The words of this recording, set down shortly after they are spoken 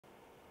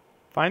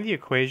Find the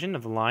equation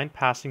of the line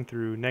passing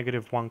through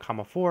negative 1,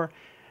 4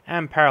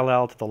 and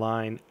parallel to the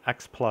line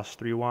x plus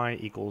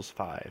 3y equals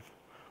 5.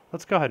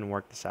 Let's go ahead and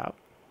work this out.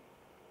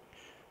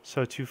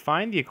 So to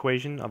find the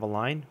equation of a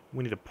line,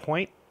 we need a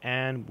point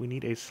and we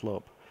need a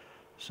slope.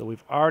 So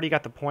we've already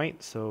got the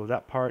point, so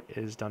that part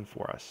is done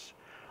for us.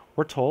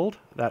 We're told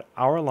that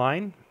our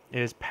line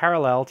is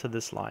parallel to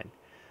this line.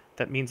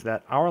 That means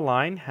that our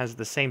line has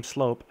the same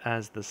slope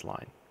as this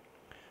line.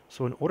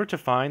 So in order to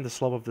find the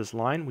slope of this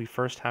line, we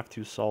first have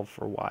to solve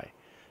for y.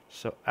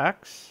 So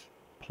x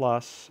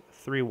plus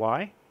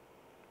 3y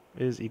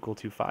is equal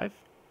to 5.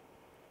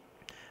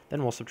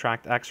 Then we'll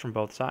subtract x from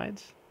both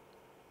sides.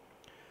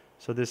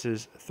 So this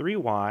is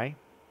 3y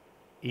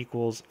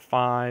equals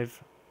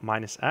 5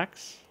 minus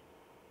x.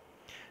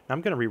 Now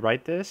I'm going to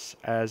rewrite this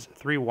as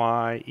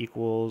 3y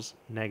equals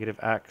negative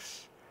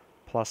x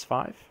plus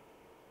 5.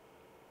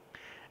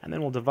 And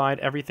then we'll divide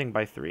everything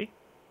by 3.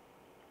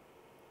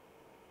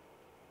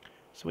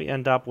 So we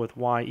end up with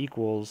y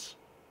equals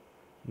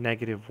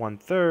negative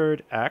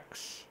 1/3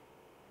 x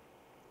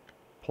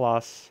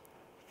plus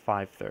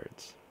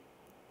 5/3.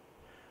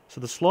 So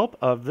the slope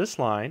of this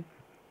line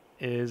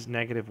is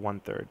negative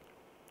 1/3.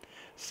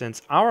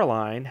 Since our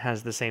line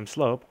has the same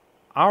slope,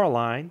 our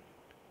line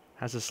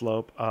has a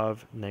slope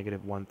of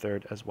negative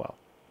 1/3 as well.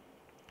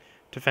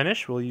 To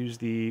finish, we'll use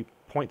the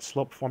point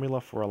slope formula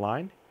for a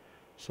line.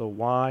 So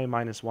y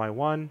minus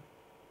y1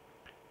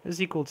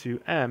 is equal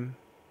to m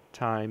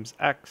times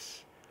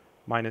x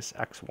minus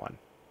x1.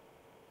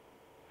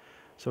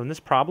 So in this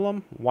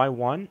problem,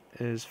 y1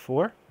 is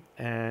 4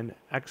 and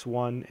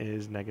x1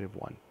 is negative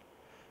 1.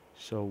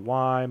 So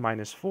y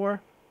minus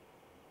 4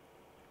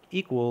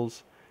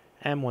 equals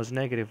m was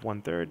negative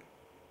 1/3,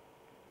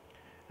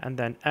 and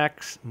then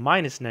x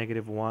minus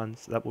negative 1,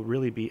 so that will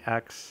really be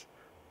x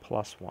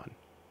plus 1.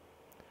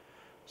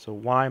 So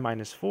y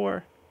minus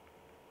 4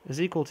 is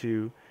equal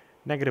to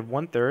negative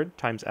 1/3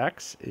 times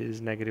x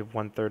is negative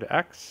 1/3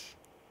 x,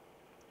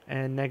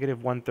 and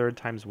negative 1/3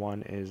 times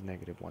 1 is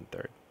negative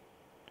 1/3.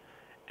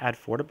 Add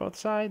 4 to both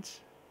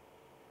sides,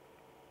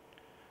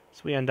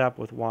 so we end up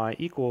with y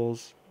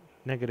equals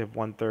negative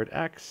 1/3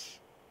 x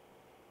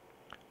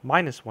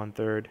minus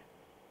 1/3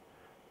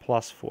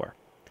 plus 4.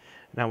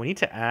 Now we need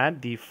to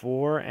add the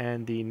 4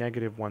 and the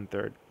negative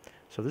 1/3.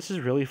 So this is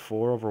really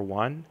 4 over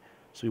 1.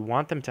 So we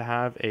want them to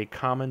have a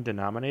common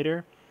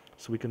denominator.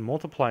 So we can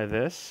multiply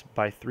this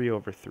by 3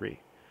 over 3.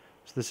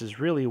 So this is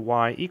really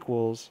y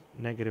equals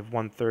negative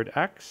 1/3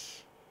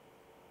 x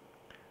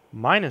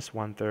minus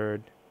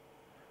 1/3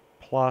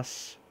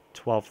 plus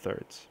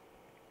 12/3.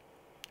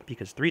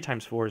 Because 3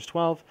 times 4 is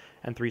 12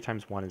 and 3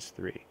 times 1 is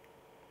 3.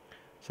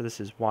 So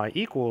this is y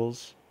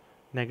equals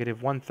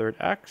negative 1/3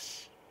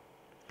 x,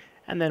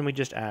 and then we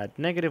just add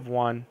negative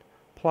 1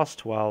 plus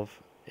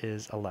 12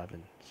 is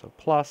 11. So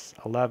plus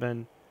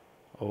 11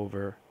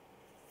 over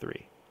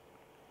 3.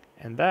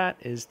 And that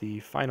is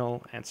the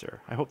final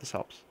answer. I hope this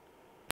helps.